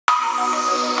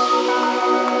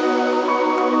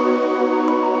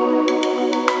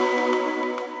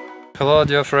Hello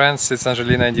dear friends, it's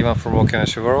Angelina and Dima from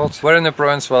Walking World. We're in the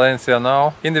province Valencia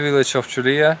now, in the village of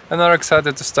Chulilla, and are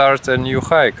excited to start a new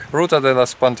hike, Ruta de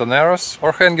los Pantaneros,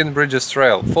 or Hanging Bridges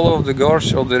Trail, follow the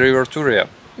gorge of the river Turia.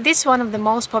 This one of the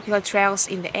most popular trails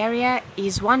in the area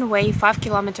is one-way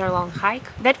 5-kilometer long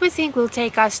hike that we think will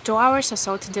take us 2 hours or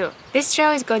so to do. This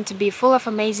trail is going to be full of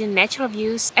amazing natural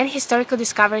views and historical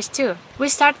discoveries too. We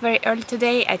start very early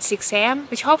today at 6 AM,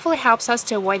 which hopefully helps us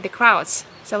to avoid the crowds.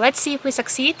 So let's see if we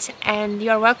succeed, and you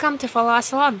are welcome to follow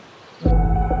us along.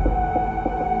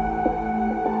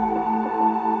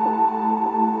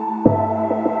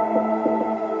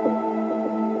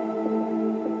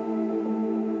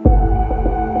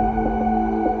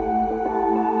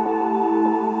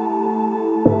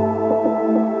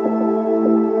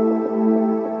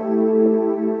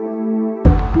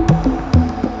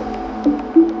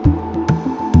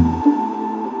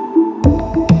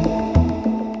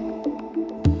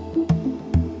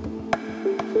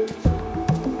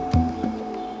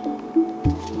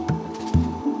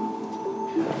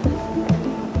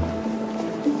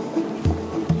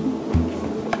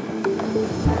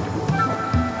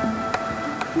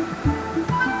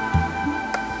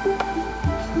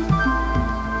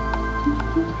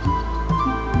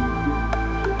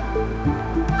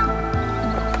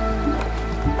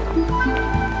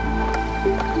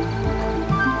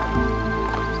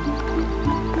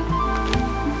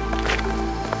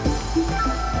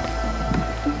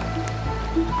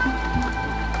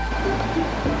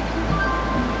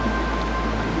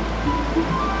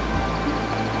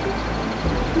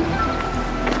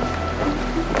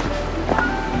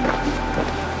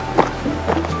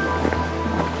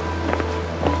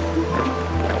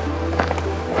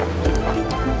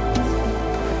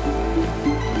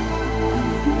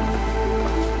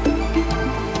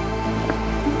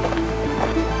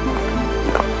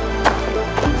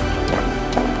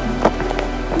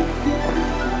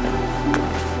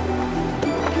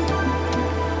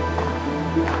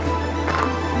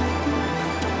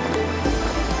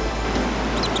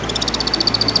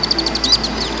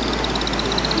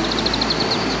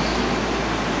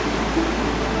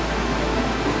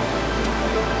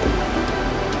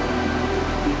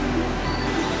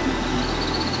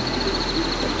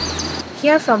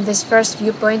 Here from this first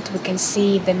viewpoint we can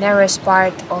see the narrowest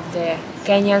part of the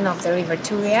canyon of the river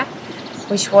Turia,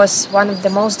 which was one of the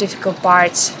most difficult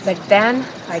parts back then,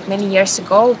 like many years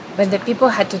ago, when the people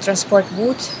had to transport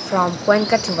wood from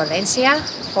Cuenca to Valencia,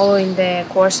 following the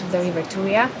course of the river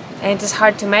Turia. And it is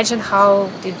hard to imagine how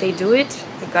did they do it,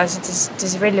 because it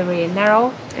is really, really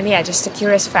narrow. And yeah, just a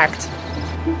curious fact.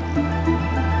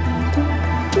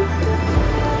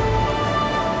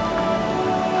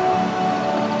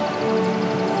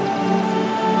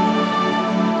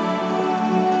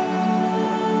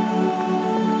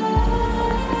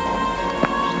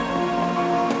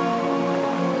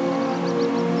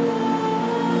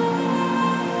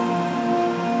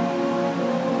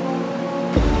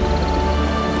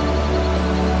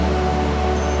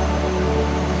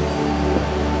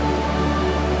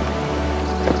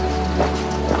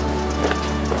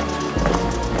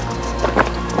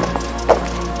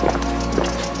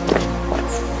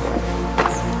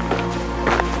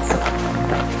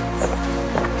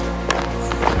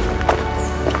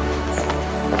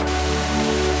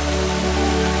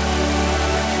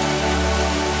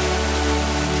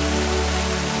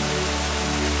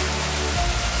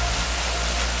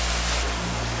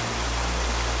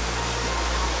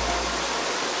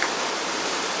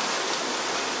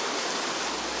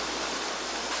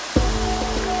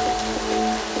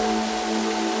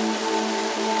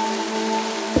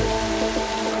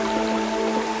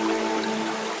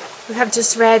 We have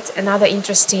just read another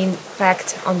interesting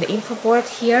fact on the info board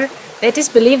here. It is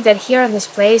believed that here on this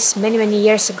place many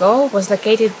years ago was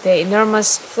located the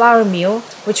enormous flour mill,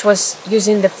 which was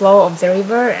using the flow of the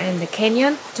river and the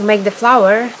canyon to make the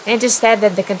flour, and it is said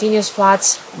that the continuous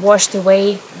floods washed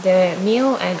away the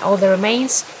mill and all the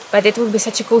remains, but it would be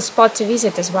such a cool spot to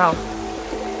visit as well.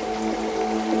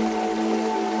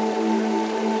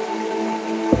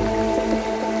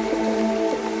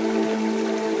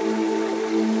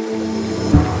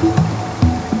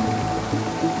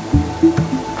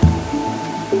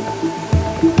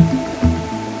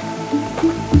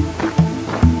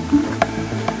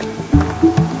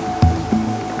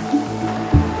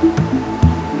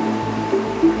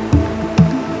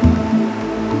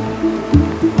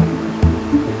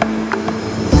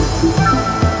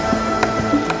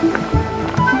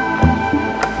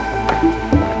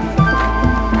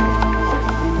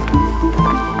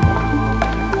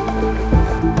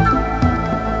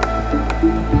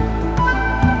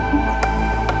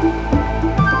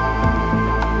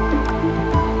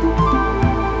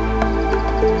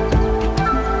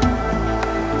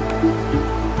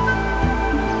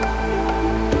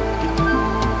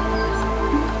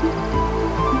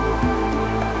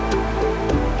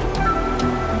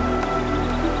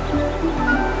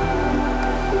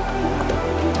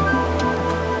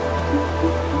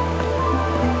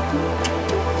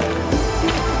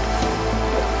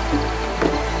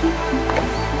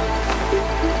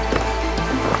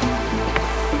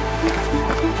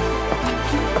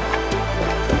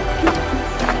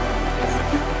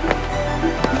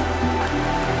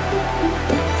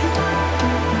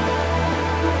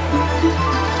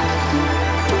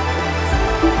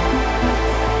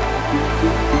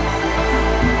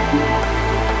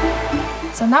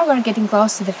 Now we're getting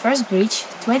close to the first bridge,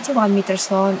 21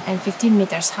 meters long and 15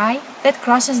 meters high, that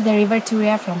crosses the river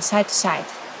Turia from side to side.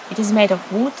 It is made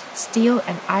of wood, steel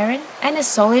and iron, and is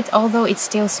solid although it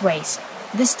still sways.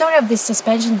 The story of these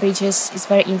suspension bridges is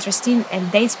very interesting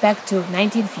and dates back to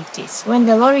 1950s, when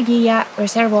the Loriguilla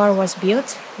reservoir was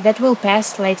built, that will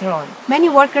pass later on. Many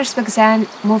workers back then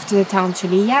moved to the town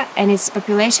Chulilla and its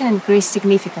population increased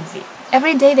significantly.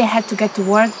 Every day they had to get to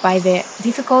work by the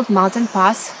difficult mountain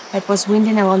path that was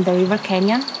winding along the river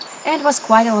canyon, and it was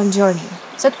quite a long journey.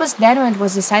 So it was then when it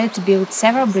was decided to build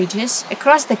several bridges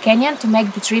across the canyon to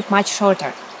make the trip much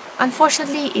shorter.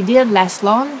 Unfortunately, it didn't last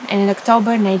long, and in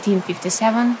October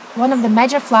 1957, one of the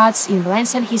major floods in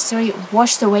Valencian history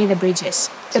washed away the bridges.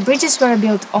 The bridges were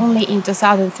built only in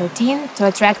 2013 to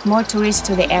attract more tourists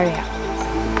to the area.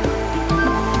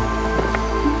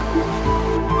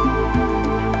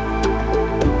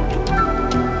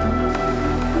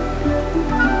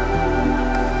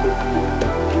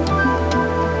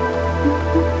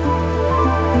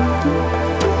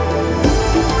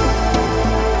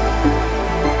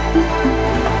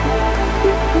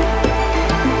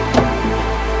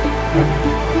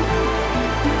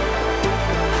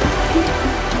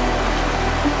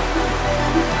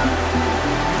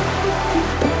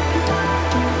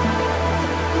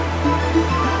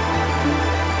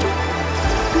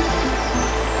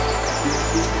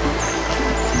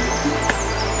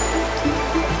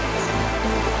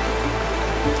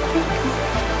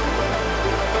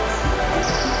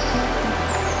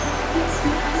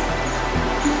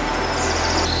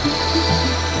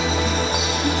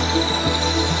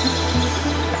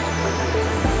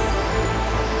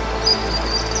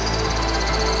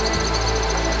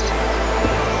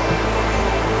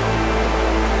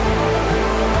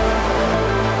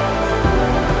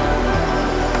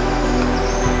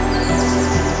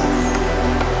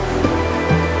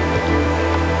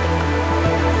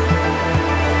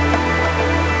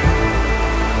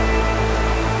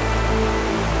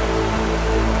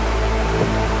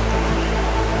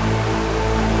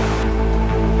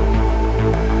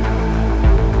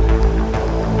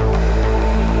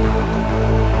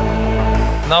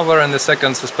 Now we're in the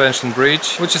second suspension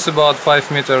bridge, which is about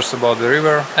 5 meters above the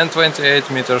river and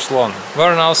 28 meters long.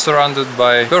 We're now surrounded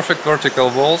by perfect vertical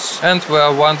walls and we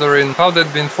are wondering how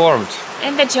they've been formed.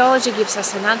 And the geology gives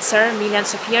us an answer.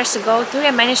 Millions of years ago,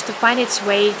 Turia managed to find its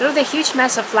way through the huge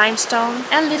mass of limestone,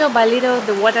 and little by little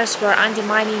the waters were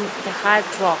undermining the hard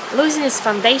rock, losing its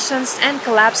foundations and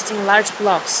collapsed in large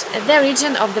blocks at the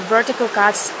region of the vertical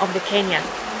cuts of the canyon.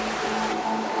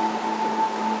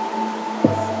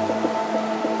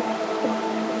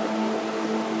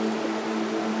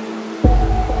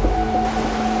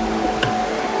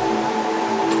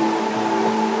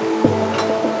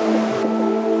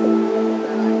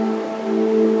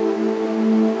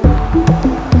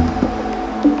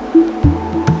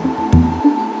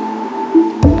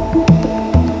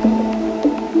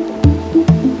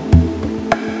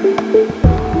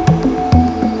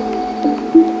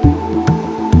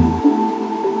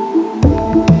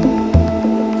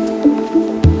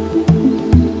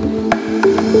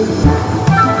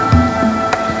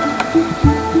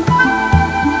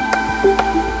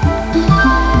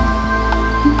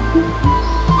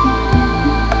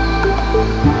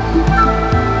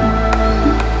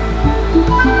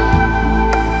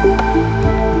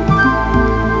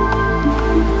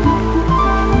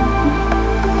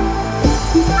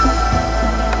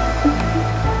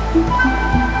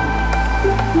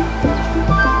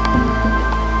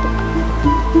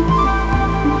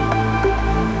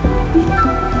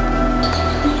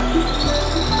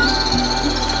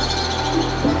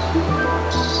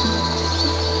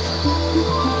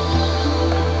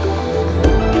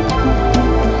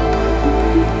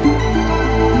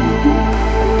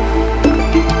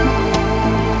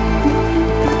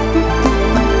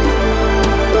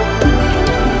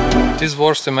 It is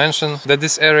worth to mention that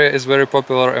this area is very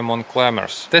popular among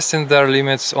climbers, testing their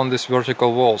limits on these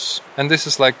vertical walls. And this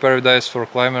is like paradise for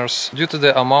climbers due to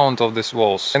the amount of these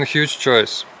walls and huge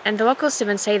choice. And the locals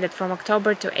even say that from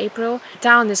October to April, the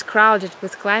town is crowded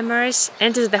with climbers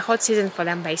and it is the hot season for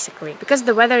them basically. Because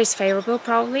the weather is favorable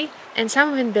probably, and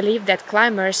some even believe that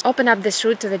climbers opened up this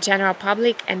route to the general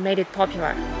public and made it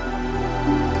popular.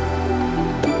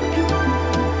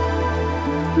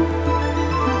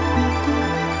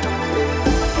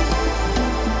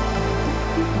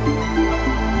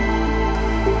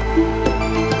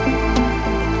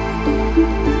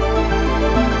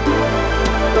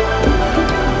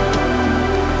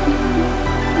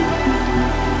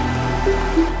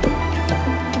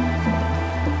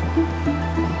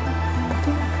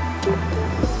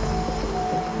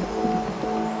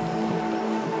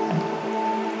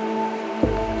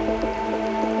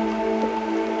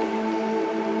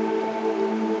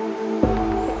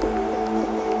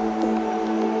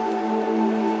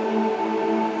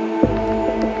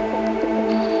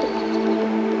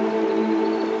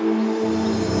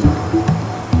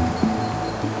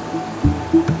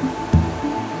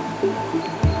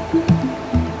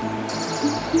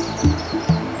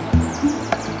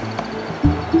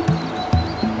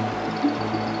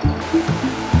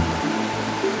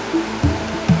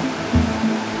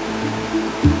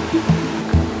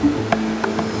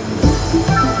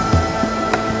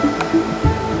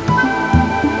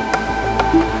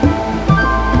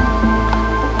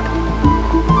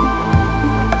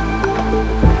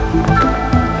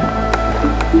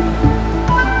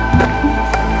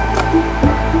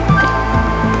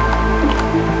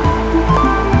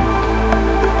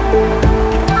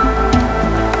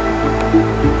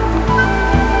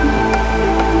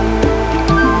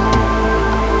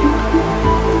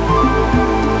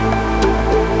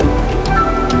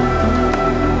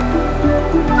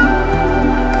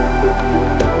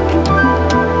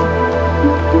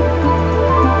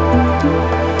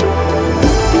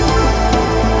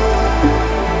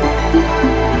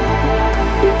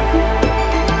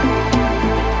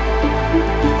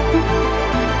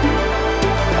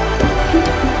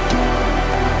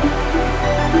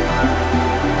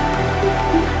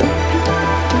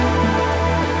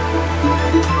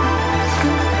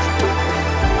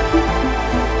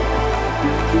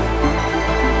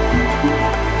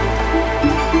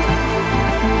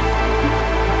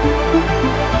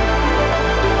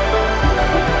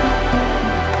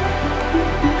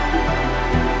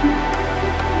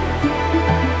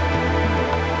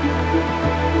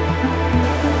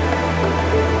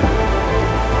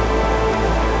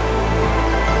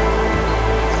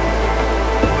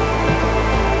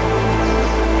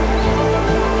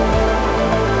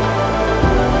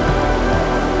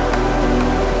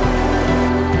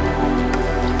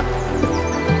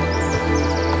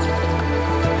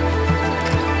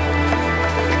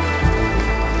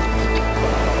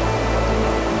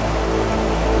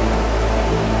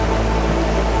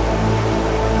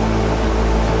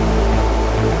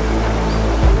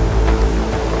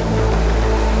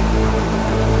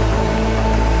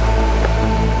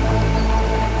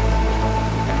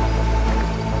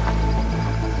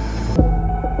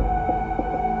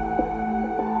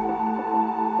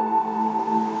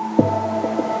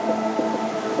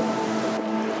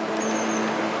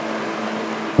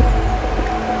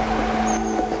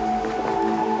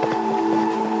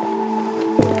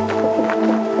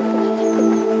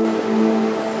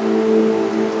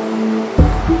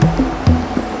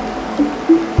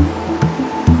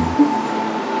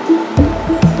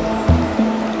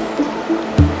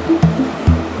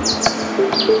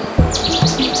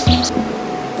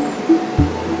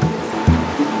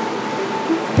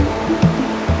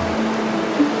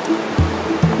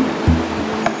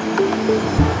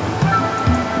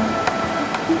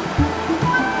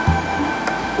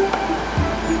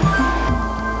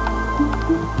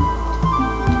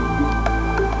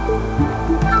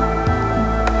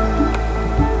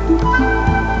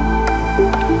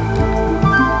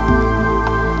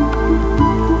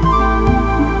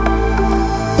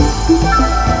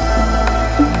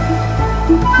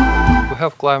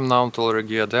 have climbed now to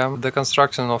Regia Dam. The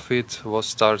construction of it was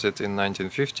started in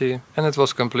 1950 and it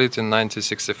was complete in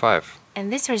 1965.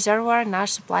 And this reservoir now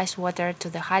supplies water to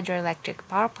the hydroelectric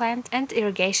power plant and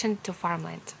irrigation to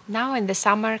farmland. Now in the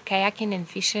summer, kayaking and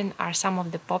fishing are some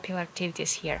of the popular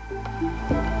activities here.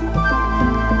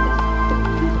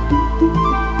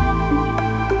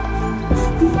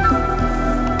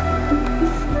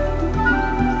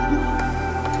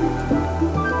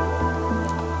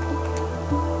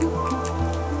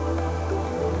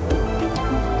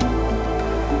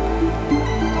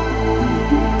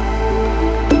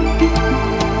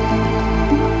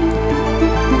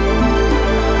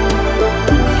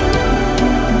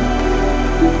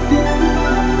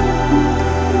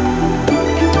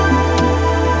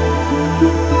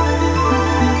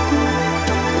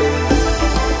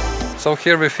 So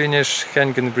here we finish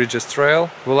Hengen Bridges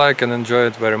Trail. We like and enjoy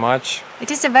it very much.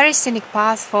 It is a very scenic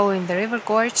path following the river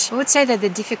gorge. I would say that the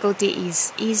difficulty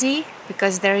is easy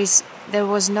because there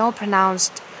was no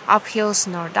pronounced uphills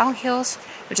nor downhills.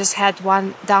 We just had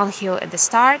one downhill at the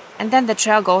start and then the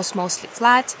trail goes mostly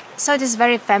flat. So it is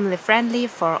very family friendly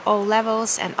for all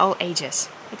levels and all ages.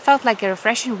 It felt like a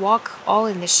refreshing walk, all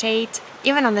in the shade.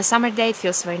 Even on the summer day it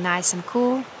feels very nice and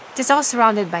cool. It is all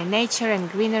surrounded by nature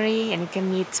and greenery, and you can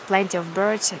meet plenty of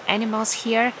birds and animals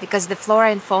here because the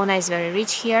flora and fauna is very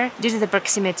rich here due to the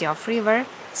proximity of river.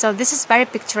 So this is very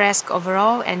picturesque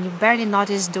overall, and you barely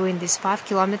notice doing these 5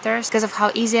 kilometers because of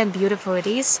how easy and beautiful it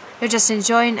is. You're just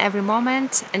enjoying every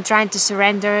moment and trying to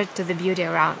surrender to the beauty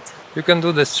around. You can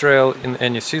do this trail in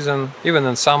any season, even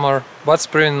in summer, but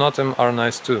spring and autumn are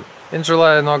nice too. In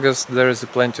July and August there is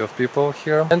plenty of people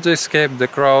here, and to escape the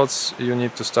crowds you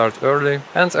need to start early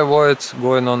and avoid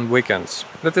going on weekends.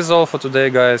 That is all for today,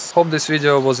 guys. Hope this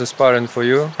video was inspiring for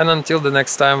you, and until the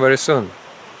next time, very soon.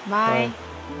 Bye!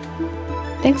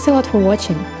 Thanks a lot for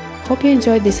watching. Hope you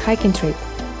enjoyed this hiking trip.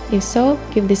 If so,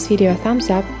 give this video a thumbs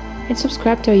up and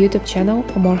subscribe to our YouTube channel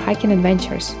for more hiking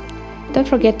adventures. Don't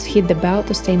forget to hit the bell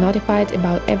to stay notified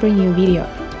about every new video.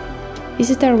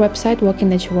 Visit our website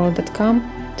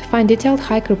walkingnatureworld.com to find detailed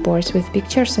hike reports with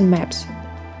pictures and maps.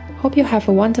 Hope you have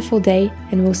a wonderful day,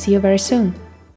 and we'll see you very soon.